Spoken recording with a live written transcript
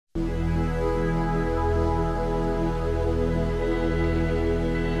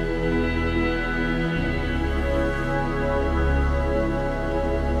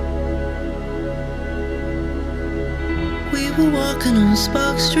Walking on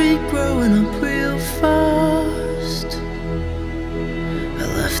Spark Street, growing up real fast. I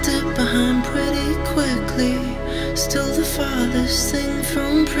left it behind pretty quickly, still the farthest thing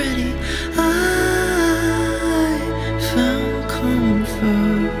from pretty. I found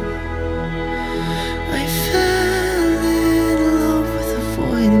comfort. I fell in love with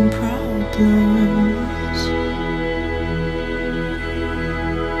avoiding problems.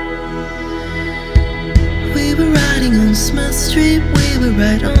 We were riding on Smith Street, we were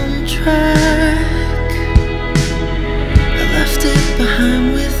right on track. I left it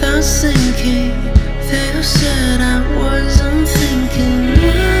behind without thinking. They all said I wasn't